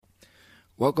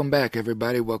Welcome back,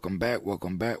 everybody. Welcome back.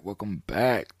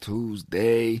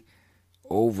 Tuesday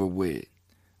over with.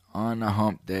 On the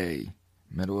hump day.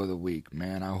 Middle of the week,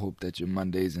 man. I hope that your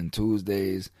Mondays and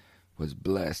Tuesdays was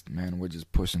blessed, man. We're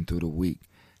just pushing through the week.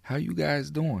 How you guys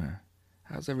doing?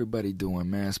 How's everybody doing,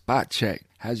 man? Spot check.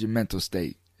 How's your mental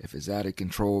state? If it's out of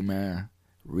control, man,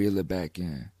 reel it back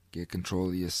in. Get control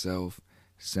of yourself.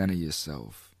 Center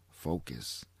yourself.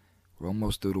 Focus. We're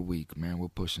almost through the week, man. We're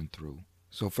pushing through.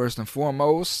 So first and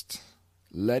foremost,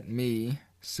 let me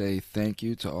say thank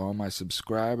you to all my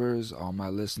subscribers, all my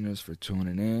listeners for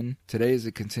tuning in. Today is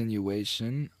a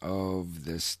continuation of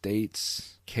the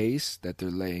state's case that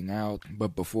they're laying out.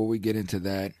 But before we get into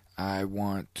that, I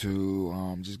want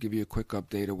to just give you a quick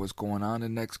update of what's going on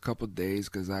in the next couple of days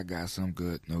because I got some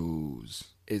good news.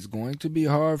 It's going to be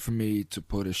hard for me to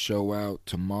put a show out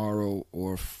tomorrow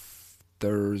or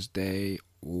Thursday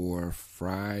or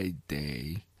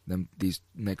Friday. These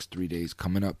next 3 days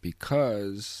coming up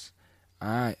because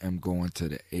I am going to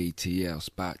the ATL.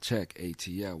 Spot check,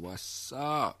 ATL. What's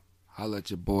up? Holla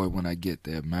at your boy when I get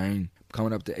there, man.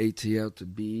 Coming up to ATL to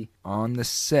be on the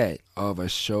set of a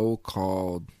show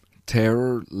called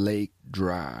Terror Lake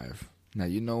Drive. Now,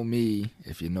 you know me,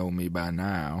 if you know me by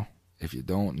now. If you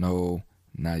don't know,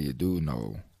 now you do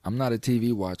know. I'm not a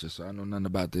TV watcher, so I know nothing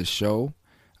about this show.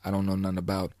 I don't know nothing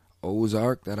about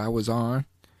Ozark that I was on.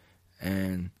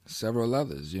 And several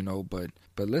others,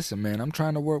 but listen, man, I'm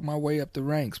trying to work my way up the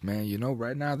ranks, man.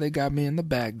 Right now they got me in the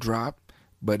backdrop,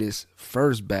 but it's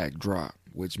first backdrop,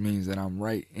 which means that I'm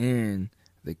right in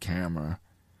the camera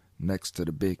next to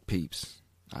the big peeps.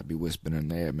 I be whispering in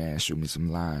there, man, shoot me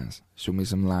some lines,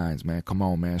 man. Come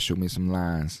on, man, shoot me some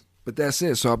lines. But that's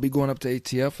it. So I'll be going up to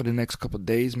ATL for the next couple of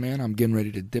days, man. I'm getting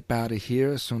ready to dip out of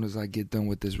here as soon as I get done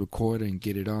with this recording and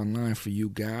get it online for you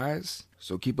guys.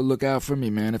 So keep a lookout for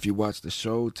me, man. If you watch the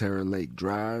show, Terror Lake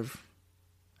Drive.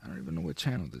 I don't even know what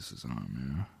channel this is on,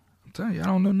 man. I'm telling you, I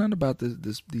don't know nothing about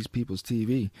these people's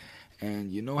TV.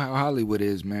 And you know how Hollywood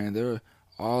is, man. They're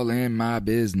all in my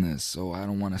business. So I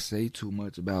don't want to say too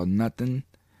much about nothing.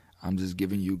 I'm just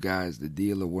giving you guys the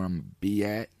deal of where I'm going to be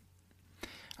at.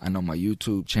 I know my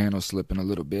YouTube channel's slipping a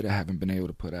little bit. I haven't been able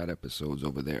to put out episodes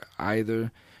over there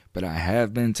either. But I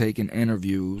have been taking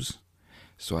interviews.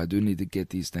 So I do need to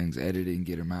get these things edited and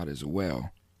get them out as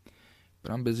well.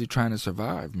 But I'm busy trying to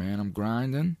survive, man. I'm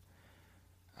grinding.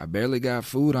 I barely got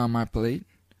food on my plate.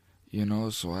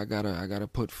 So I gotta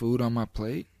put food on my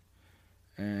plate.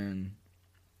 And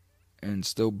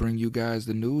still bring you guys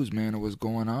the news, man, of what's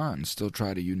going on. Still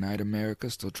try to unite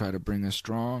America. Still try to bring us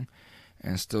strong.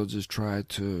 And still just try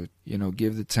to,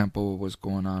 give the tempo of what's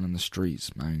going on in the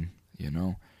streets, man,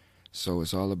 So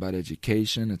it's all about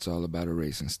education. It's all about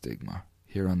erasing stigma.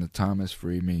 Here on the Thomas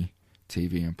Freeme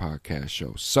TV and podcast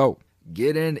show. So,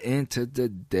 getting into the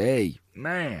day,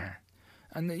 man.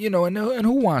 And, and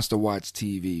who wants to watch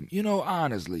TV?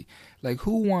 Honestly, like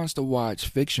who wants to watch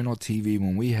fictional TV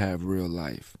when we have real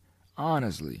life?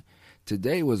 Honestly,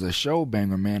 today was a show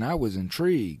banger, man. I was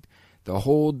intrigued the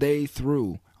whole day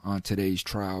through. On today's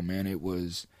trial, man, it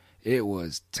was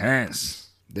tense.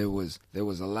 There was a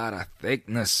lot of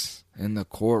thickness in the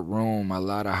courtroom, a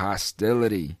lot of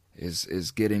hostility. It's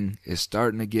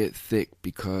starting to get thick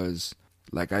because,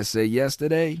 like I said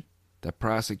yesterday, the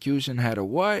prosecution had a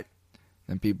what?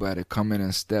 Then people had to come in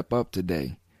and step up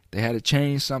today. They had to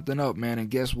change something up, man,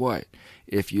 and guess what?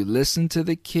 If you listen to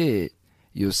the kid,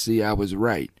 you'll see I was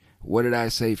right. What did I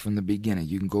say from the beginning?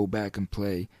 You can go back and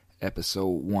play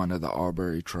episode 1 of the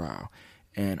Arbery trial.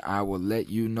 And I will let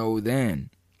you know then.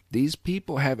 These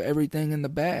people have everything in the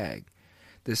bag.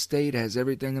 The state has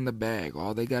everything in the bag.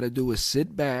 All they got to do is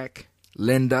sit back.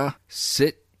 Linda,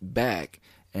 sit back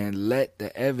and let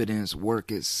the evidence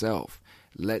work itself.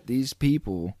 Let these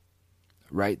people,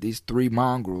 right, these 3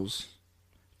 mongrels,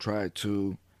 try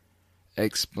to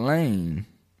explain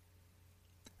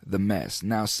the mess.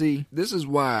 Now, see, this is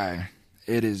why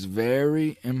it is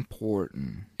very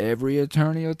important. Every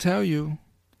attorney will tell you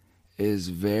it's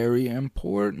very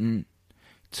important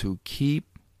to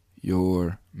keep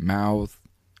your mouth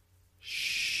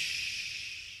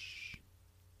shh.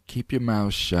 Keep your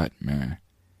mouth shut, man.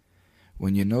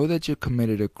 When you know that you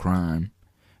committed a crime,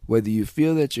 whether you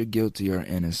feel that you're guilty or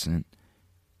innocent,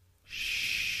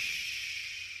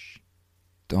 shh.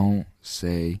 Don't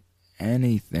say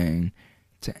anything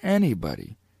to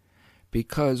anybody.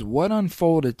 Because what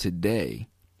unfolded today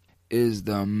is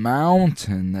the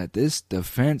mountain that this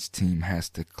defense team has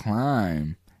to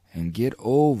climb and get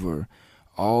over,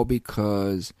 all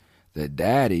because the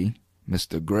daddy,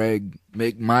 Mr. Greg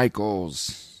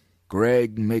McMichaels,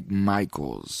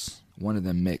 one of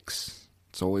the mix.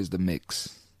 It's always the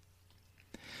mix.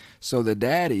 So the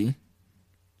daddy,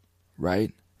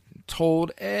 right,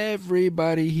 told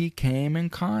everybody he came in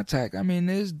contact. I mean,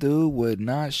 this dude would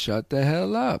not shut the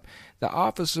hell up. The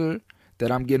officer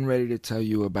that I'm getting ready to tell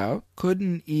you about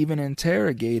couldn't even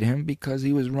interrogate him because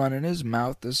he was running his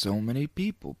mouth to so many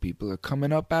people. People are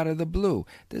coming up out of the blue.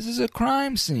 This is a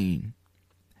crime scene.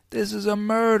 This is a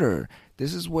murder.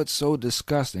 This is what's so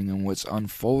disgusting, and what's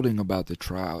unfolding about the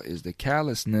trial is the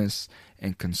callousness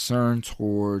and concern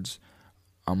towards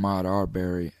Ahmaud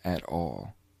Arbery at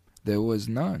all. There was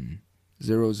none.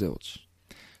 Zero zilch.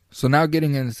 So now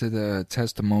getting into the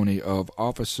testimony of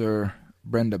Officer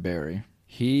Brenda Berry.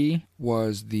 He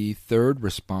was the third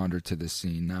responder to the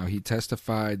scene. Now, he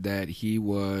testified that he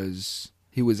was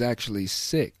actually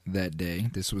sick that day.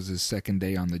 This was his second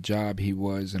day on the job. He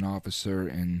was an officer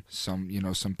in some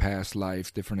past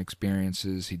life, different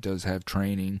experiences. He does have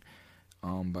training.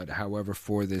 But however,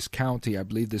 for this county, I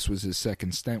believe this was his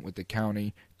second stint with the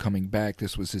county. Coming back,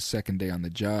 this was his second day on the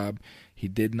job. He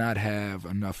did not have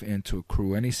enough in to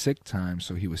accrue any sick time,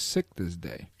 so he was sick this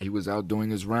day. He was out doing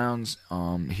his rounds.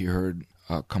 He heard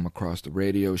come across the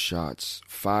radio, shots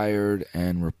fired,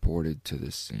 and reported to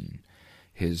the scene.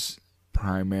 His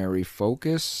primary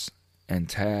focus and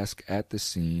task at the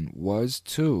scene was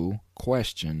to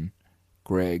question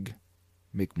Greg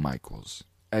McMichaels.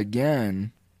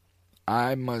 Again,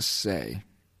 I must say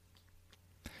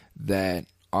that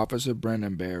Officer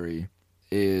Brendan Berry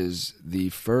is the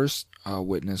first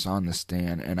witness on the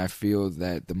stand, and I feel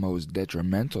that the most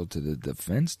detrimental to the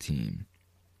defense team.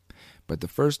 But the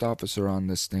first officer on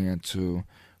the stand to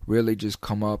really just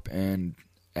come up and,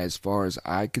 as far as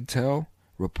I could tell,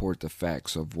 report the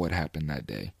facts of what happened that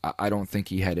day. I don't think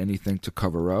he had anything to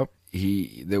cover up.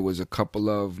 There was a couple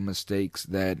of mistakes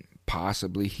that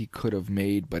possibly he could have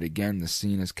made, but again, the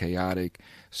scene is chaotic,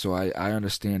 so I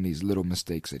understand these little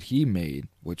mistakes that he made,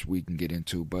 which we can get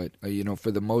into, but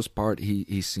for the most part,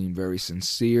 he seemed very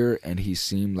sincere, and he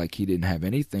seemed like he didn't have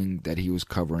anything that he was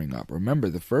covering up. Remember,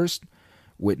 the first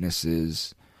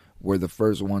witnesses were the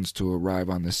first ones to arrive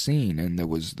on the scene, and there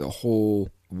was the whole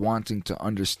wanting to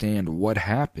understand what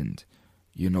happened.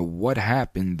 What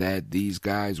happened that these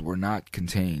guys were not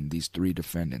contained, these three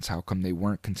defendants? How come they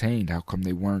weren't contained? How come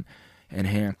they weren't in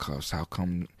handcuffs? How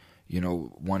come,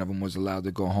 one of them was allowed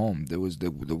to go home? The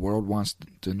world wants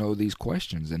to know these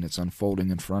questions, and it's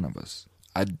unfolding in front of us.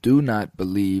 I do not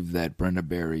believe that Brenda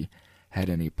Berry had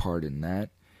any part in that.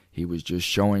 He was just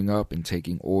showing up and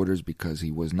taking orders because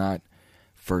he was not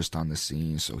first on the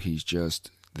scene, so he's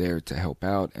just there to help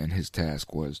out, and his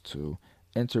task was to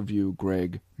interview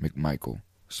Greg McMichael.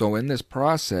 So in this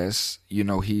process,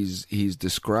 he's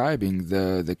describing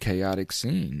the chaotic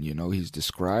scene. He's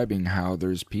describing how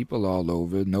there's people all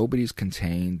over. Nobody's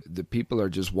contained. The people are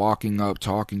just walking up,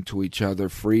 talking to each other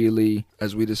freely,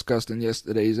 as we discussed in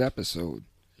yesterday's episode.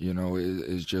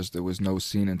 It's just there was no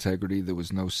scene integrity. There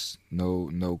was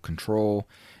no control.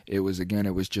 It was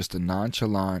just a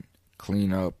nonchalant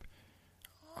cleanup,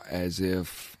 as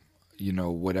if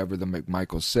whatever the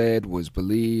McMichael said was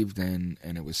believed, and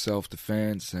it was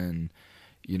self-defense. And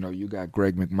you got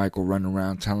Greg McMichael running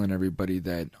around telling everybody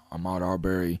that Ahmaud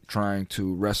Arbery trying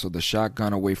to wrestle the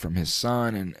shotgun away from his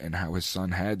son, and how his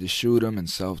son had to shoot him in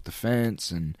self-defense,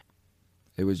 and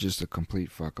it was just a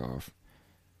complete fuck off.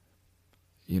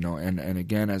 And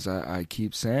again, as I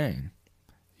keep saying,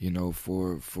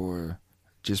 for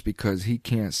just because he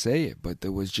can't say it, but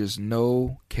there was just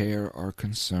no care or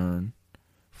concern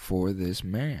for this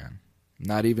man.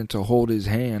 Not even to hold his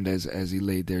hand as he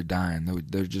laid there dying.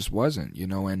 There just wasn't,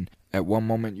 and at one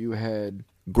moment you had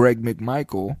Greg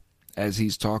McMichael as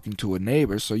he's talking to a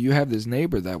neighbor. So you have this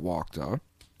neighbor that walked up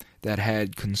that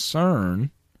had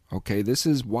concern. Okay, this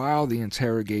is while the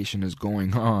interrogation is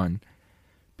going on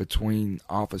between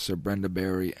Officer Brenda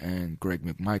Berry and Greg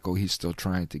McMichael. He's still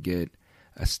trying to get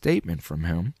a statement from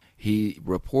him. He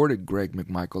reported Greg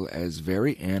McMichael as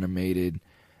very animated,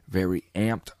 very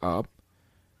amped up,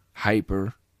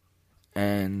 hyper,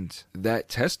 and that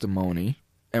testimony,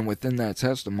 and within that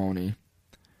testimony,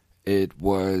 it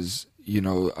was,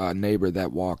 a neighbor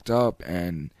that walked up,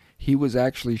 and he was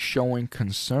actually showing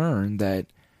concern that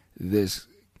this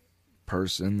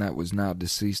person that was now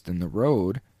deceased in the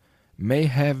road may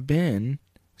have been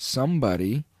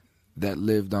somebody that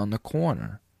lived on the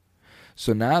corner.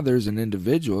 So now there's an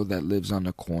individual that lives on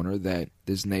the corner that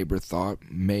this neighbor thought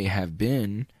may have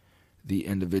been the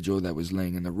individual that was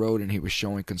laying in the road, and he was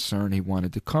showing concern. He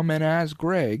wanted to come and ask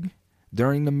Greg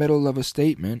during the middle of a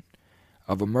statement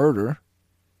of a murder,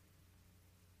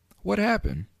 what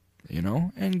happened,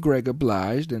 and Greg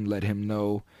obliged and let him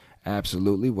know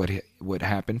absolutely what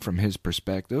happened from his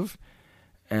perspective.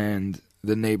 And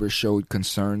the neighbors showed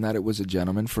concern that it was a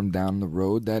gentleman from down the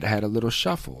road that had a little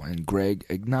shuffle. And Greg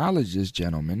acknowledged this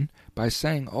gentleman by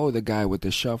saying, oh, the guy with the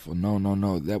shuffle.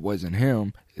 No, that wasn't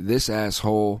him. This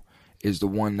asshole is the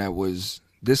one that was,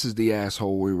 this is the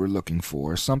asshole we were looking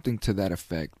for. Something to that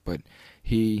effect. But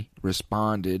he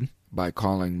responded by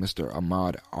calling Mr.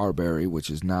 Ahmaud Arbery,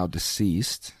 which is now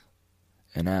deceased,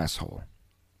 an asshole,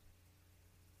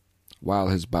 while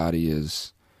his body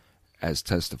is, as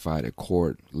testified at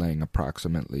court, laying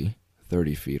approximately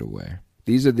 30 feet away.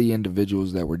 These are the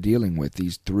individuals that we're dealing with,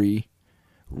 these three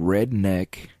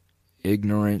redneck,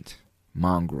 ignorant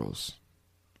mongrels.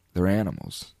 They're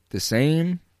animals. The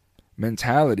same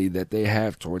mentality that they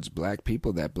have towards black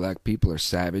people, that black people are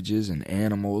savages and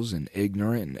animals and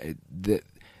ignorant, that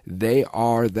they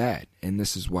are that. And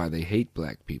this is why they hate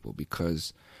black people,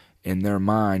 because in their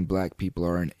mind, black people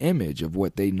are an image of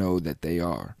what they know that they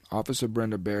are. Officer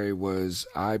Brenda Berry was,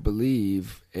 I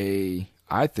believe,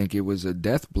 I think it was a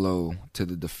death blow to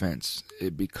the defense,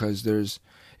 because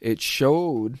it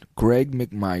showed Greg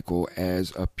McMichael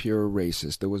as a pure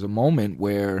racist. There was a moment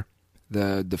where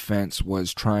the defense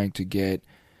was trying to get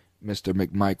Mr.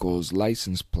 McMichael's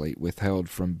license plate withheld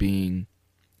from being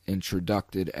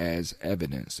introduced as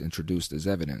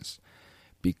evidence.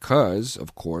 Because,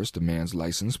 of course, the man's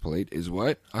license plate is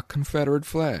what? A Confederate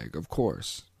flag, of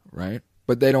course, right?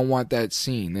 But they don't want that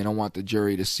seen. They don't want the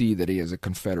jury to see that he has a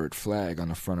Confederate flag on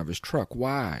the front of his truck.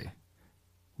 Why?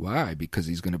 Why? Because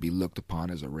he's going to be looked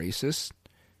upon as a racist?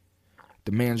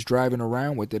 The man's driving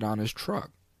around with it on his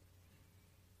truck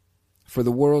for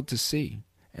the world to see.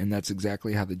 And that's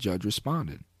exactly how the judge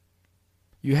responded.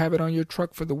 You have it on your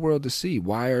truck for the world to see.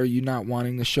 Why are you not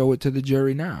wanting to show it to the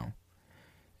jury now?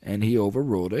 And he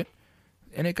overruled it,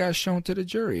 and it got shown to the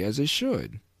jury, as it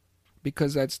should,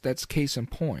 because that's case in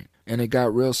point. And it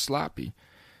got real sloppy.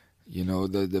 You know,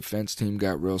 the defense team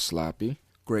got real sloppy.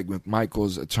 Greg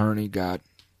McMichael's attorney got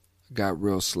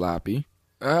real sloppy.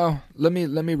 Well, let me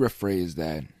rephrase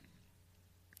that.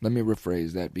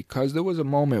 Because there was a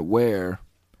moment where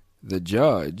the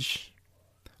judge,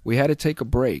 we had to take a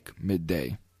break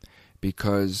midday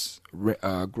because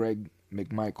Greg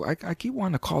McMichael, I keep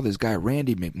wanting to call this guy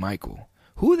Randy McMichael.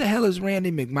 Who the hell is Randy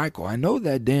McMichael? I know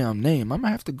that damn name. I'm going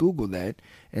to have to Google that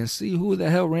and see who the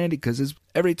hell Randy, because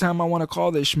every time I want to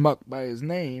call this schmuck by his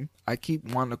name, I keep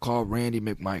wanting to call Randy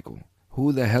McMichael.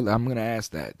 Who the hell? I'm going to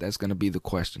ask that. That's going to be the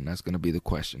question. That's going to be the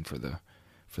question for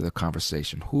the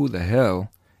conversation. Who the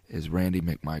hell is Randy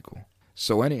McMichael?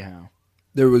 So anyhow,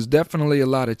 there was definitely a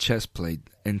lot of chess play,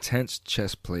 intense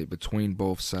chess play between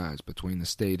both sides, between the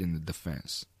state and the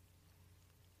defense.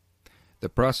 The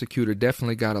prosecutor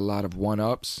definitely got a lot of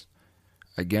one-ups.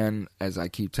 Again, as I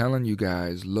keep telling you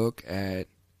guys, look at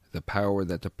the power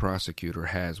that the prosecutor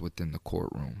has within the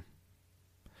courtroom.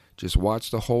 Just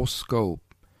watch the whole scope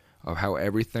of how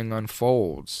everything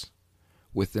unfolds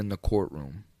within the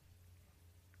courtroom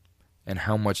and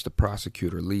how much the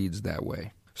prosecutor leads that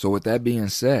way. So with that being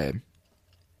said,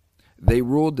 they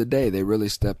ruled the day. They really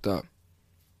stepped up.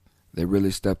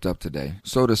 Today.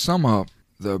 So to sum up,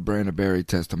 the Brenda Berry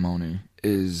testimony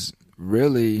is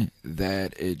really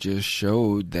that it just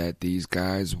showed that these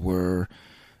guys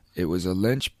it was a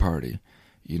lynch party.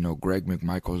 You know, Greg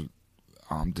McMichael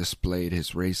displayed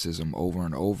his racism over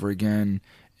and over again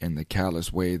in the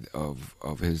callous way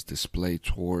of his display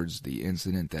towards the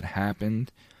incident that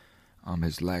happened,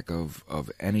 his lack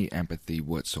of any empathy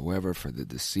whatsoever for the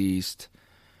deceased,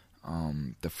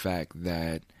 the fact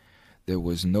that there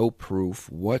was no proof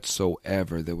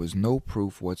whatsoever. There was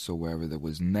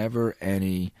never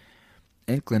any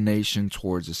inclination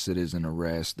towards a citizen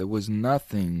arrest. There was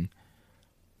nothing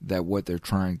that what they're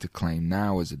trying to claim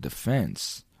now as a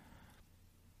defense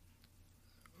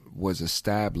was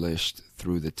established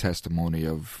through the testimony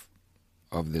of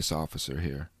this officer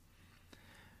here.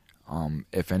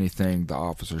 If anything, the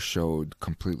officer showed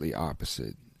completely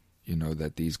opposite. You know,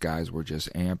 that these guys were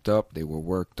just amped up. They were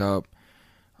worked up.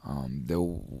 There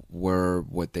were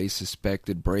what they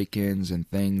suspected break-ins and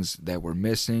things that were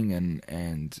missing,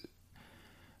 and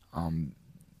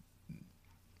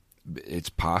it's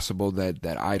possible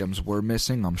that items were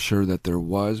missing. I'm sure that there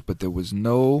was, but there was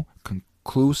no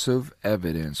conclusive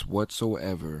evidence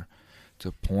whatsoever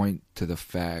to point to the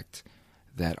fact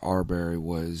that Arbery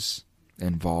was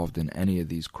involved in any of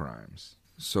these crimes.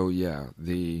 So yeah,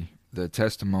 the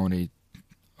testimony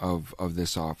of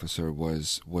this officer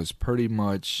was pretty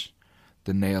much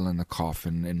the nail in the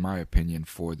coffin, in my opinion,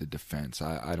 for the defense.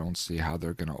 I don't see how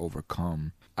they're going to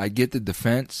overcome. I get the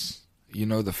defense, you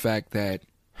know, the fact that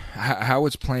how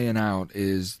it's playing out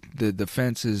is the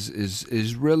defense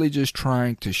is really just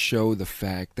trying to show the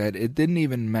fact that it didn't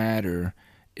even matter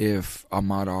if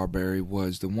Ahmaud Arbery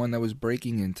was the one that was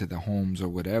breaking into the homes or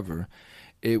whatever.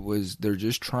 They're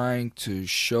just trying to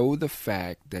show the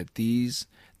fact that this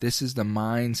is the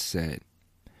mindset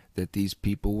that these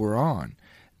people were on.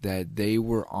 That they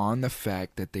were on the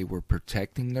fact that they were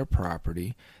protecting their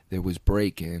property. There was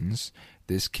break-ins.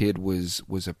 This kid was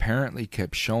apparently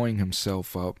kept showing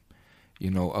himself up,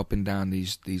 up and down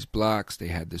these blocks. They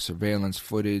had the surveillance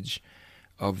footage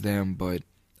of them. But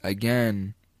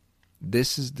again,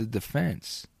 this is the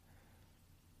defense.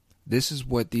 This is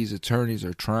what these attorneys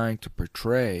are trying to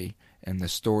portray, and the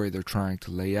story they're trying to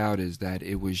lay out is that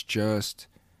it was just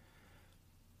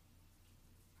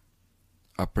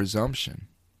a presumption,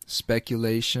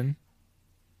 speculation,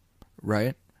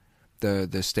 right?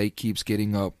 The state keeps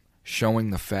getting up, showing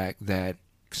the fact that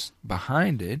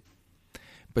behind it,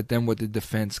 but then what the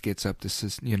defense gets up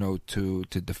to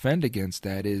defend against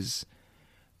that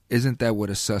isn't that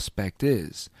what a suspect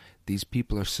is? These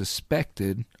people are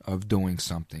suspected of doing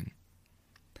something.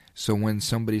 So when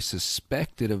somebody's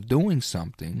suspected of doing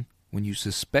something, when you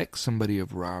suspect somebody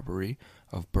of robbery,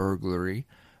 of burglary,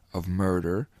 of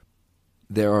murder,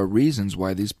 there are reasons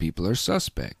why these people are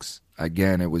suspects.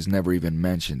 Again, it was never even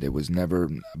mentioned. It was never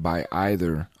by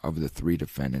either of the three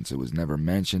defendants. It was never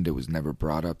mentioned. It was never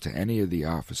brought up to any of the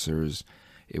officers.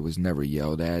 It was never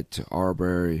yelled at to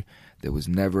Arbery. There was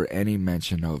never any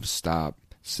mention of stop,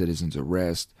 citizen's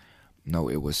arrest. No,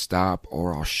 it was stop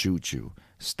or I'll shoot you.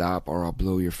 Stop or I'll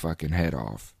blow your fucking head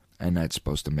off. And that's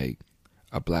supposed to make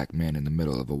a black man in the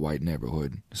middle of a white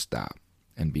neighborhood stop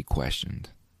and be questioned.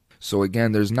 So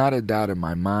again, there's not a doubt in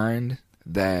my mind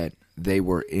that they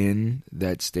were in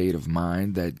that state of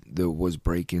mind, that there was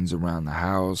break-ins around the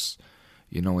house,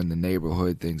 in the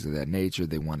neighborhood, things of that nature.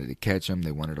 They wanted to catch them.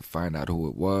 They wanted to find out who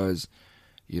it was,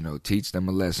 teach them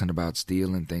a lesson about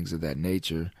stealing, things of that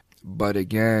nature. But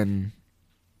again,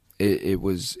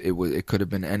 it could have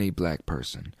been any black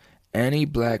person. Any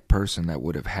black person that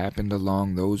would have happened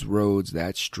along those roads,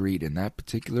 that street, in that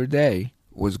particular day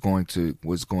was going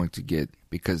to get,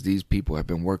 because these people have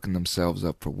been working themselves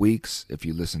up for weeks. If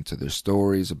you listen to their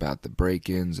stories about the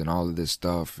break-ins and all of this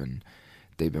stuff, and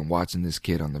they've been watching this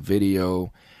kid on the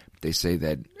video. They say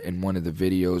that in one of the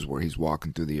videos where he's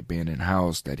walking through the abandoned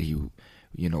house that he,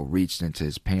 reached into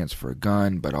his pants for a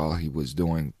gun, but all he was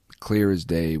doing, clear as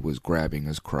day, was grabbing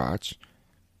his crotch,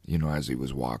 as he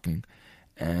was walking.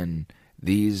 And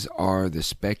these are the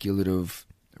speculative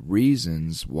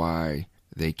reasons why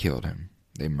they killed him.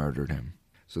 They murdered him.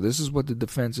 So this is what the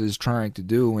defense is trying to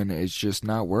do, and it's just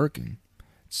not working.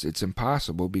 It's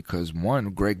impossible because,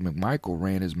 one, Greg McMichael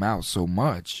ran his mouth so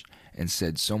much and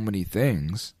said so many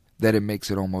things that it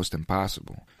makes it almost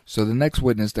impossible. So the next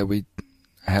witness that we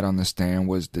had on the stand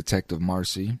was Detective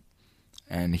Marcy,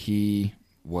 and he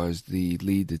was the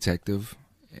lead detective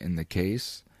in the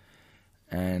case.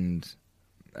 And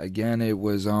again, it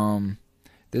was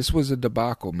this was a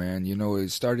debacle, man.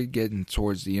 It started getting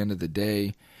towards the end of the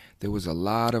day. There was a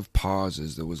lot of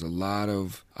pauses. There was a lot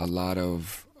of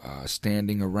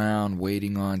standing around,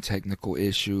 waiting on technical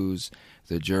issues.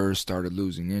 The jurors started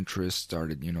losing interest,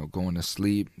 started, going to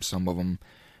sleep. Some of them,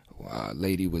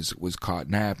 lady was caught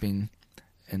napping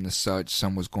and the such.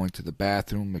 Some was going to the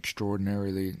bathroom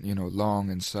extraordinarily, long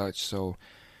and such. So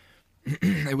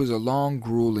it was a long,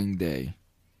 grueling day.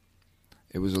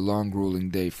 It was a long, grueling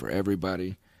day for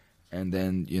everybody. And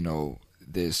then,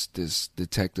 this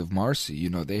Detective Marcy,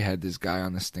 they had this guy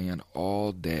on the stand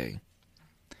all day.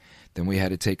 Then we had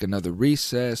to take another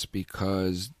recess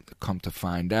because, come to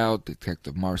find out,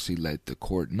 Detective Marcy let the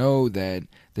court know that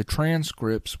the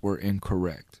transcripts were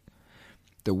incorrect.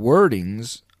 The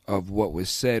wordings of what was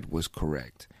said was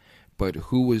correct, but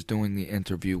who was doing the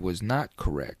interview was not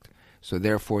correct. So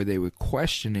therefore they were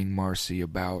questioning Marcy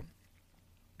about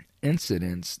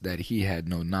incidents that he had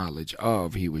no knowledge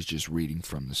of. He was just reading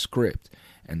from the script.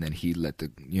 And then he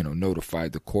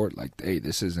notified the court, like, hey,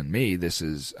 this isn't me, this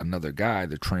is another guy,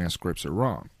 the transcripts are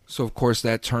wrong. So of course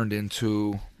that turned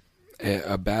into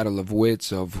a battle of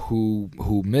wits of who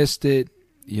missed it.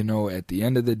 At the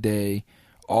end of the day,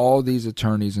 all these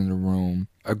attorneys in the room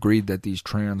agreed that these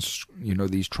transcripts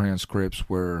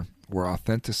were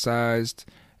authenticized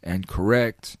and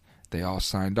correct. They all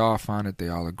signed off on it, they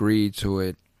all agreed to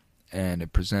it, and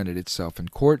it presented itself in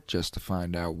court just to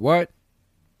find out what?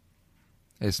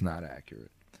 It's not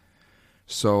accurate.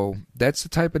 So that's the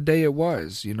type of day it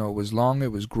was. It was long,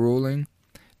 it was grueling.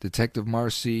 Detective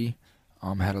Marcy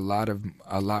had a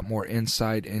lot more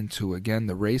insight into, again,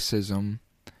 the racism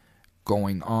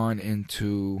going on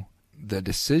into the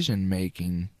decision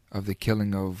making of the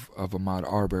killing of Ahmaud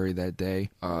Arbery that day.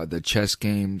 The chess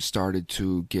game started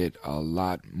to get a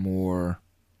lot more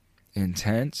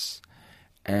intense.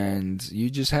 And you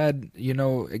just had,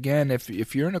 again,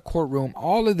 if you're in a courtroom,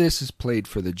 all of this is played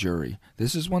for the jury.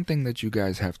 This is one thing that you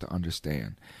guys have to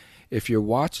understand. If you're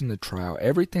watching the trial,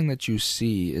 everything that you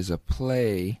see is a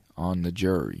play on the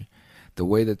jury. The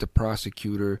way that the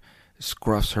prosecutor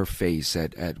scruffs her face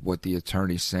at what the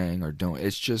attorney's saying or doing,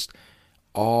 it's just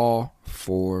all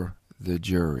for the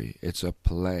jury. It's a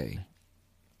play.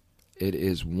 It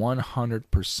is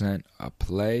 100% a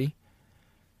play,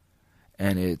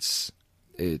 and it's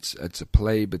a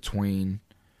play between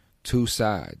two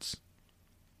sides.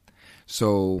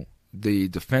 So the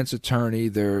defense attorney,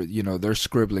 they're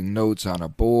scribbling notes on a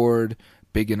board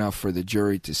big enough for the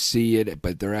jury to see it,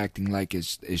 but they're acting like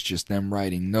it's just them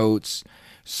writing notes.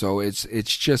 So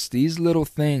it's just these little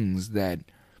things that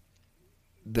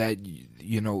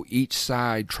each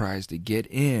side tries to get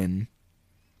in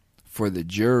for the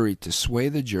jury to sway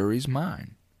the jury's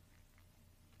mind.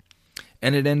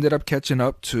 And it ended up catching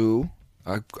up to,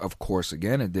 of course,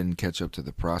 again, it didn't catch up to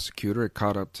the prosecutor. It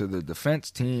caught up to the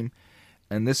defense team.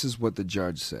 And this is what the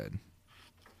judge said.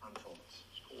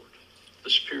 The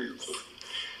Superior Court.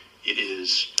 It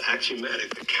is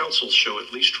axiomatic that counsel show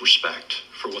at least respect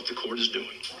for what the court is doing.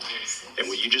 And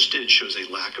what you just did shows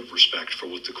a lack of respect for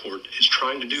what the court is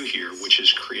trying to do here, which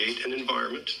is create an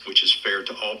environment which is fair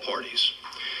to all parties.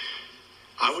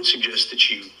 I would suggest that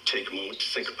you take a moment to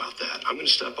think about that. I'm going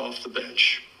to step off the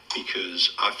bench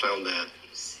because I found that,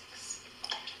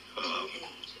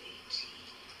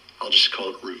 I'll just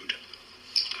call it rude.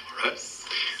 All right?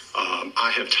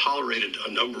 I have tolerated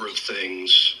a number of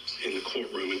things in the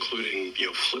courtroom, including,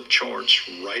 flip charts,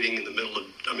 writing in the middle of,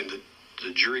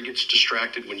 the jury gets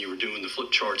distracted when you were doing the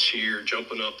flip charts here,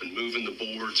 jumping up and moving the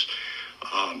boards.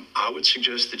 I would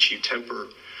suggest that you temper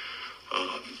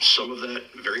some of that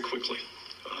very quickly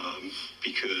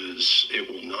because it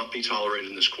will not be tolerated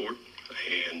in this court.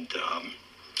 And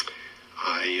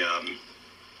I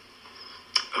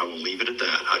will leave it at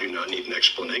that. I do not need an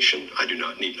explanation. I do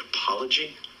not need an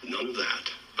apology. None of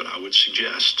that. But I would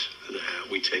suggest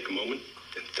that we take a moment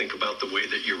and think about the way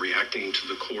that you're reacting to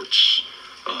the court's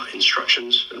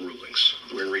instructions and rulings.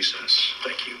 We're in recess.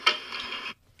 Thank you.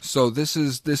 So this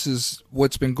is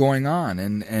what's been going on,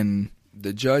 and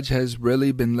the judge has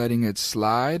really been letting it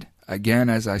slide. Again,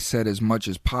 as I said, as much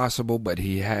as possible, but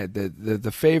he had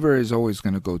the favor is always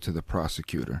going to go to the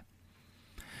prosecutor.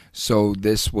 So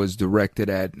this was directed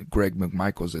at Greg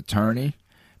McMichael's attorney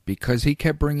because he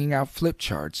kept bringing out flip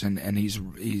charts, and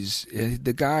he's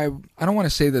the guy. I don't want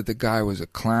to say that the guy was a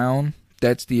clown.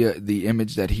 That's the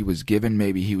image that he was given.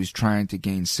 Maybe he was trying to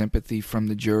gain sympathy from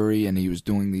the jury, and he was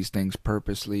doing these things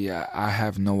purposely. I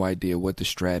have no idea what the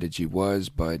strategy was,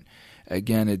 but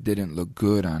again, it didn't look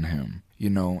good on him.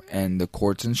 And the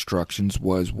court's instructions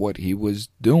was what he was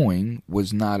doing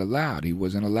was not allowed. He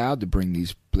wasn't allowed to bring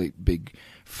these big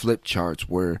flip charts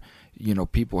where,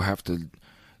 people have to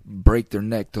break their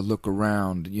neck to look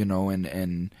around,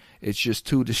 and it's just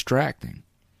too distracting.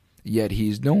 Yet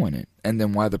he's doing it. And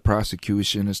then while the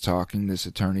prosecution is talking, this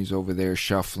attorney's over there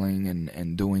shuffling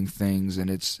and doing things, and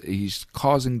he's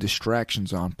causing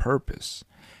distractions on purpose.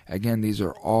 Again, these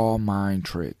are all mind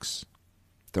tricks.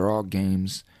 They're all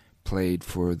games played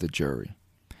for the jury.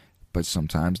 But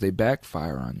sometimes they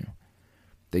backfire on you.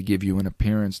 They give you an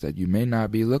appearance that you may not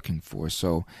be looking for.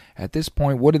 So at this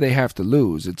point, what do they have to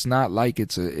lose? It's not like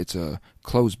it's a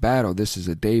close battle. This is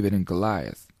a David and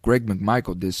Goliath. Greg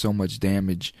McMichael did so much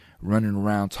damage running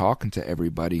around talking to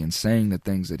everybody and saying the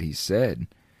things that he said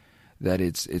that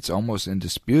it's almost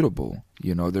indisputable.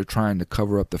 They're trying to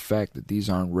cover up the fact that these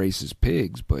aren't racist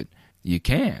pigs, but you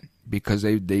can't, because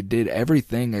they did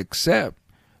everything except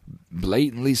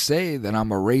blatantly say that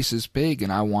I'm a racist pig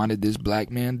and I wanted this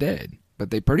black man dead. But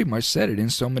they pretty much said it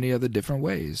in so many other different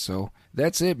ways. So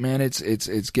that's it, man.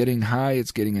 It's getting high.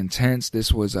 It's getting intense.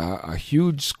 This was a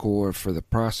huge score for the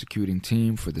prosecuting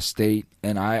team, for the state.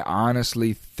 And I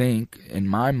honestly think, in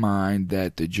my mind,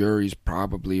 that the jury's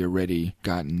probably already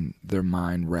gotten their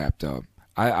mind wrapped up.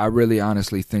 I really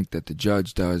honestly think that the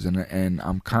judge does. And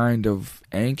I'm kind of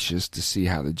anxious to see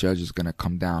how the judge is going to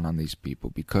come down on these people,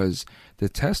 because the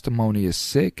testimony is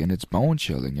sick and it's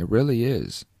bone-chilling. It really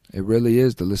is. It really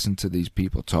is, to listen to these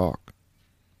people talk.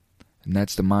 And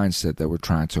that's the mindset that we're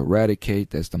trying to eradicate.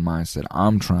 That's the mindset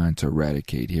I'm trying to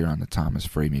eradicate here on the Thomas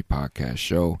Framey Podcast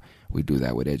Show. We do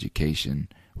that with education.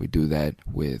 We do that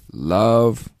with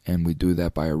love. And we do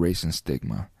that by erasing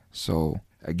stigma. So,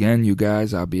 again, you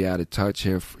guys, I'll be out of touch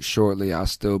here shortly. I'll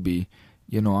still be,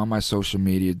 on my social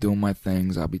media doing my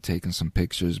things. I'll be taking some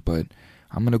pictures. But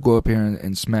I'm going to go up here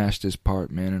and smash this part,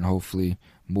 man, and hopefully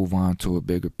move on to a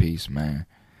bigger piece, man.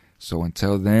 So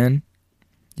until then,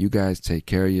 You guys take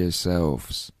care of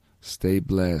yourselves. Stay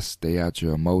blessed. Stay out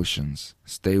your emotions.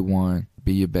 Stay one.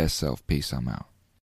 Be your best self. Peace. I'm out.